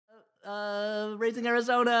Raising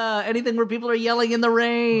Arizona. Anything where people are yelling in the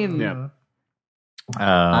rain. Yeah.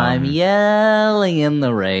 I'm yelling in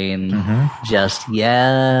the rain. Just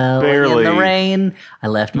yelling Barely. in the rain. I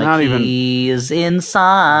left my keys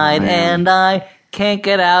inside and I can't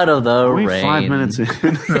get out of the rain. 5 minutes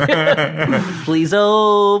in. Please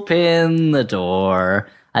open the door.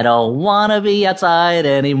 I don't want to be outside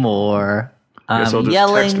anymore. Guess I'll just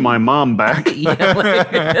yelling, text my mom back. Yelling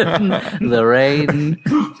in the rain.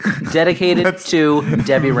 Dedicated to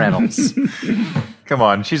Debbie Reynolds. Come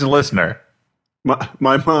on, she's a listener.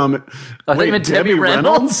 My mom. Wait, Debbie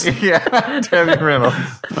Reynolds? Yeah, Debbie Reynolds.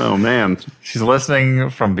 Oh, man. She's listening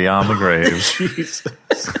from beyond the grave. Jesus.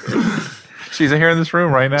 She's here in this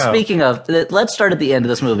room right now. Speaking of, let's start at the end of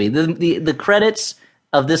this movie. The credits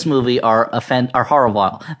of this movie are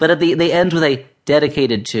horrible, but they end with a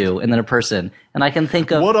dedicated to and then a person. And I can think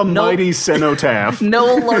of what a mighty cenotaph.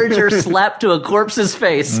 No larger slap to a corpse's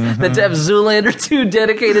face than to have Zoolander 2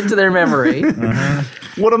 dedicated to their memory.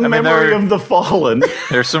 What a memory of the fallen.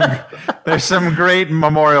 There's some great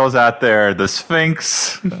memorials out there. The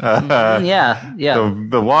Sphinx. Yeah.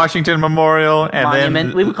 The Washington Memorial. And Monument.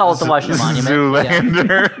 Then we would call it the Washington Monument.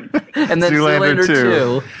 Zoolander. Yeah. And then Zoolander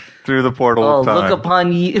 2. Through the portal of time. Look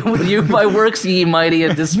upon you by works, ye mighty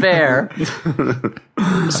in despair.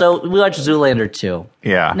 So we watched Zoolander 2.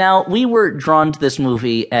 Yeah. Now, we were drawn to this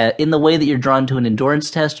movie in the way that you're drawn to an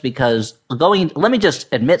endurance test because let me just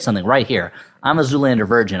admit something right here. I'm a Zoolander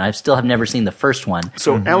virgin. I still have never seen the first one.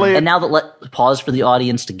 So Elliott... And now pause for the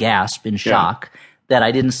audience to gasp in shock. That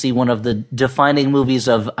I didn't see one of the defining movies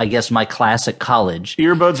of, I guess, my classic college.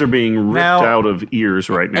 Earbuds are being ripped out of ears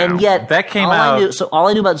right now. And yet, that came out. All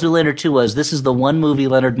I knew about Zoolander 2 was this is the one movie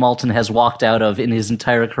Leonard Maltin has walked out of in his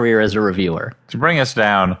entire career as a reviewer. To bring us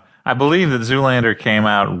down, I believe that Zoolander came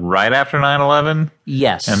out right after 9/11.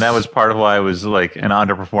 Yes. And that was part of why it was like an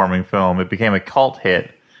underperforming film. It became a cult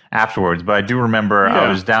hit afterwards. But I do remember I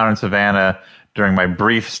was down in Savannah during my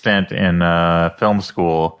brief stint in film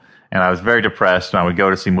school. And I was very depressed, and I would go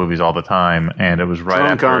to see movies all the time, and it was right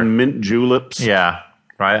after... on mint juleps. Yeah,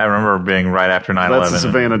 right. I remember being right after 9/11. That's a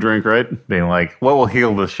Savannah drink, right? Being like, what will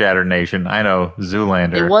heal the shattered nation? I know,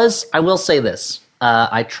 Zoolander. It was, I will say this,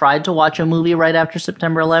 I tried to watch a movie right after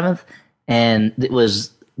September 11th, and it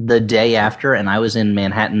was the day after, and I was in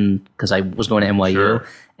Manhattan, because I was going to NYU, Sure.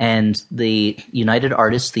 and the United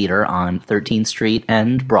Artists Theater on 13th Street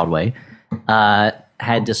and Broadway,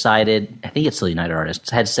 had decided, I think it's the United Artists,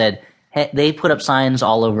 had said, they put up signs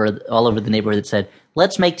all over the neighborhood that said,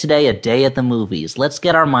 let's make today a day at the movies. Let's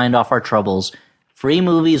get our mind off our troubles. Free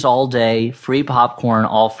movies all day, free popcorn,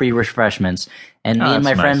 all free refreshments. And me and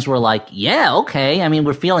my friends were like, yeah, okay. I mean,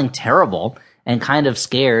 we're feeling terrible and kind of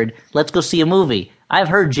scared. Let's go see a movie. I've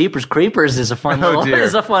heard Jeepers Creepers is a fun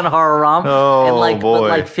horror romp. Oh, and boy. But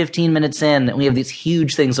like 15 minutes in, and we have these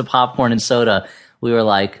huge things of popcorn and soda. We were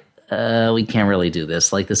like, we can't really do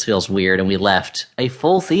this. Like, this feels weird. And we left a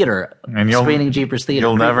full theater screening Jeepers Theater.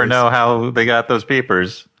 You'll never know how they got those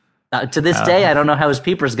peepers. To this day, I don't know how his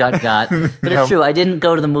peepers got. But it's true. I didn't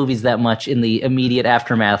go to the movies that much in the immediate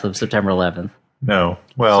aftermath of September 11th. No.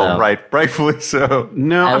 Well, rightfully so.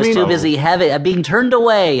 No, I was too busy being turned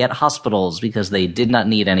away at hospitals because they did not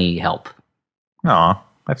need any help. Aw.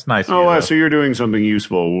 That's nice. So you're doing something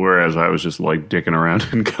useful, whereas I was just like dicking around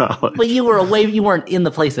in college. But you were away. You weren't in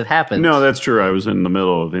the place that happened. No, that's true. I was in the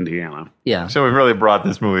middle of Indiana. Yeah. So we've really brought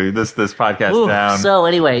this podcast down. So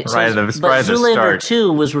anyway, Zoolander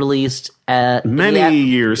 2 was released many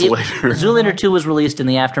years later. Zoolander 2 was released in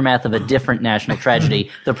the aftermath of a different national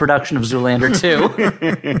tragedy, the production of Zoolander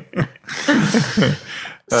 2.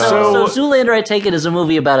 So Zoolander, I take it, is a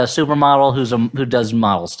movie about a supermodel who does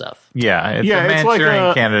model stuff. Yeah, it's a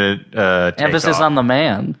Manchurian Candidate emphasis on the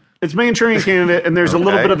man. It's Manchurian Candidate, and there's a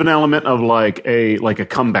little bit of an element of like a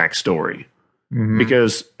comeback story. Mm-hmm.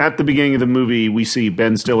 Because at the beginning of the movie, we see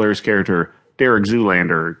Ben Stiller's character, Derek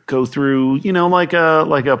Zoolander, go through, like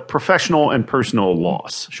a professional and personal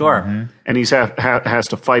loss. Sure. Mm-hmm. And he has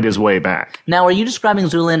to fight his way back. Now, are you describing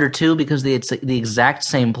Zoolander 2 because it's the exact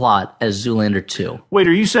same plot as Zoolander 2? Wait,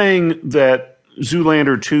 are you saying that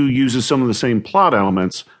Zoolander 2 uses some of the same plot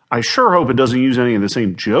elements? I sure hope it doesn't use any of the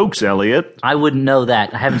same jokes, Elliott. I wouldn't know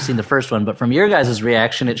that. I haven't seen the first one, but from your guys'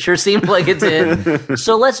 reaction, it sure seemed like it did.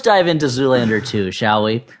 So let's dive into Zoolander 2, shall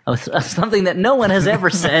we? Something that no one has ever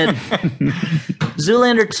said.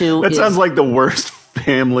 Zoolander 2 That sounds like the worst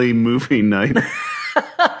family movie night.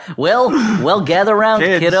 Well, gather around,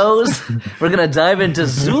 kiddos. We're going to dive into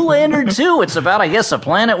Zoolander 2. It's about, I guess, a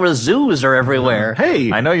planet where zoos are everywhere.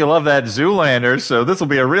 Hey. I know you love that Zoolander, so this will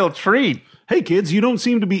be a real treat. Hey, kids, you don't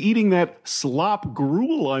seem to be eating that slop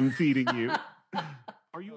gruel I'm feeding you.